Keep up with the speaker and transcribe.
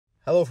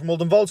Hello from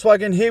Oldham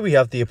Volkswagen. Here we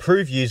have the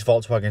approved used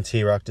Volkswagen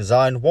T-Roc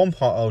design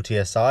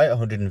 1.0 TSI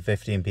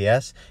 115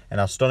 PS in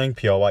our stunning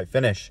pure white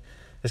finish.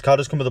 This car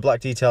does come with a black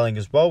detailing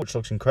as well, which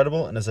looks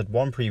incredible and has had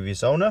one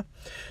previous owner.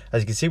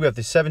 As you can see, we have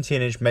the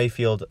 17-inch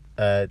Mayfield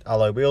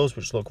alloy wheels,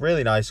 which look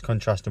really nice,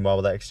 contrasting well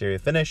with that exterior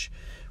finish.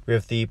 We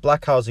have the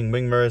black housing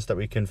wing mirrors that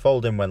we can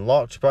fold in when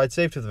locked to provide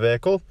safety of the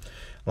vehicle.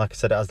 Like I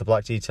said, it has the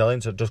black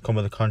detailing, so it does come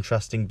with a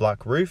contrasting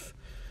black roof.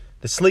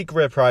 The sleek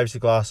rear privacy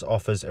glass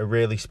offers a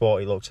really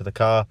sporty look to the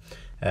car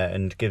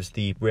and gives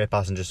the rear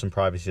passengers some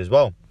privacy as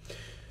well.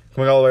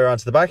 Coming all the way around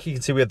to the back, you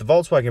can see we have the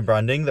Volkswagen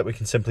branding that we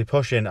can simply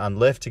push in and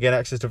lift to gain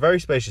access to a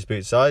very spacious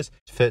boot size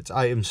to fit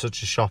items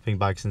such as shopping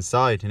bags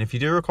inside. And if you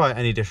do require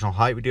any additional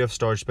height, we do have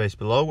storage space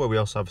below, where we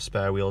also have a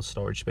spare wheel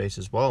storage space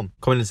as well.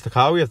 Coming into the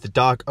car, we have the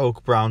dark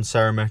oak brown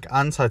ceramic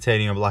and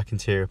titanium black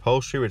interior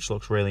upholstery, which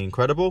looks really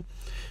incredible.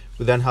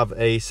 We then have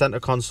a center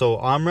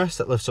console armrest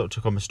that lifts up to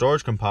become a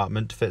storage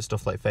compartment to fit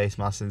stuff like face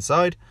masks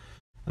inside.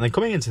 And then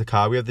coming into the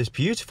car, we have this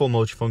beautiful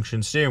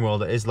multifunction steering wheel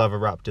that is leather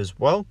wrapped as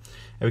well.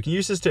 And we can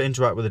use this to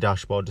interact with the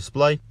dashboard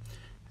display.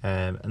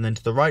 And then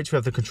to the right, we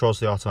have the controls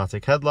for the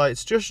automatic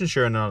headlights, just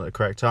ensuring they're on at the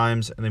correct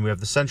times. And then we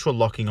have the central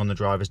locking on the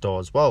driver's door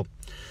as well.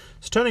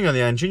 So turning on the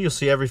engine, you'll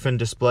see everything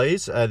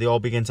displays. They all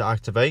begin to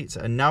activate,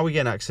 and now we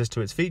get access to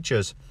its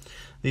features.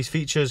 These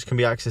features can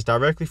be accessed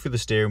directly through the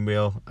steering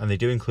wheel, and they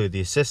do include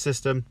the assist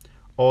system,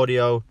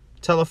 audio,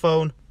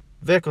 telephone,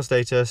 vehicle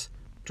status,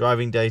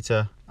 driving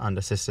data, and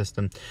assist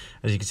system.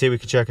 As you can see, we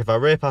can check if our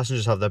rear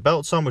passengers have their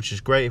belts on, which is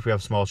great if we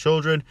have small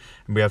children,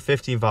 and we have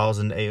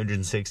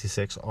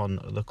 15,866 on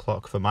the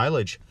clock for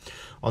mileage.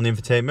 On the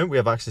infotainment, we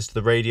have access to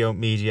the radio,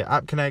 media,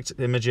 app connect,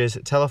 images,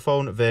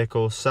 telephone,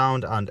 vehicle,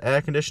 sound, and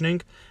air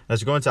conditioning.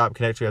 As we go into app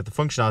connect, we have the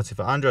functionality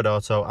for Android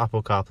Auto,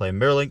 Apple CarPlay,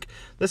 and MirrorLink.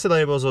 This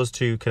enables us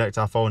to connect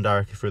our phone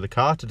directly through the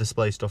car to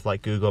display stuff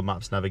like Google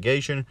Maps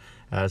navigation,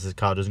 as the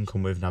car doesn't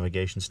come with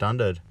navigation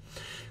standard.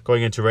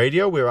 Going into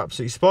radio, we're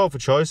absolutely spoiled for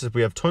choice as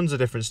we have tons of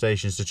different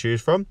stations to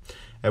choose from.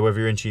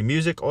 Whether you're into your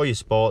music or your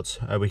sports,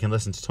 we can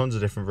listen to tons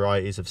of different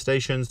varieties of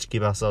stations to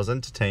keep ourselves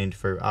entertained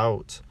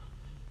throughout.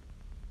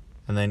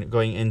 And then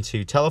going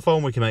into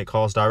telephone, we can make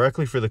calls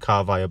directly through the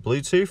car via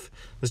Bluetooth.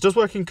 This does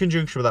work in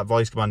conjunction with that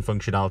voice command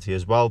functionality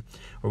as well,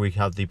 where we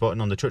have the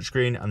button on the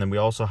touchscreen, and then we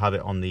also have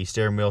it on the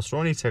steering wheel, so we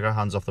don't need to take our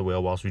hands off the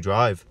wheel whilst we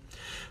drive.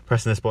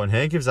 Pressing this button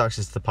here gives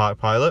access to the Park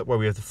Pilot, where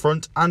we have the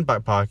front and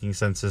back parking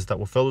sensors that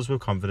will fill us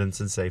with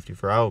confidence and safety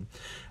throughout.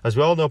 As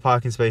we all know,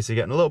 parking spaces are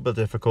getting a little bit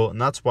difficult, and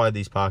that's why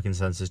these parking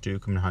sensors do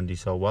come in handy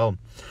so well.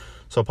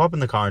 So popping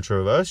the car into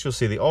reverse, you'll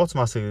see the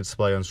automatic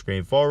display on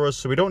screen for us,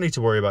 so we don't need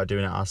to worry about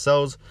doing it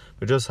ourselves,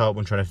 but it does help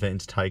when trying to fit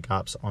into tight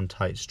gaps on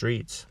tight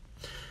streets.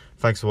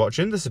 Thanks for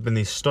watching. This has been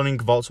the stunning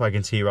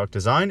Volkswagen T-Roc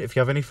design. If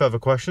you have any further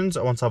questions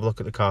or want to have a look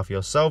at the car for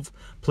yourself,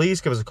 please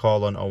give us a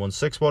call on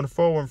 0161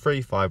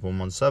 413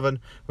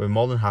 5117. We're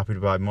more than happy to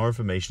provide more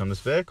information on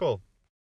this vehicle.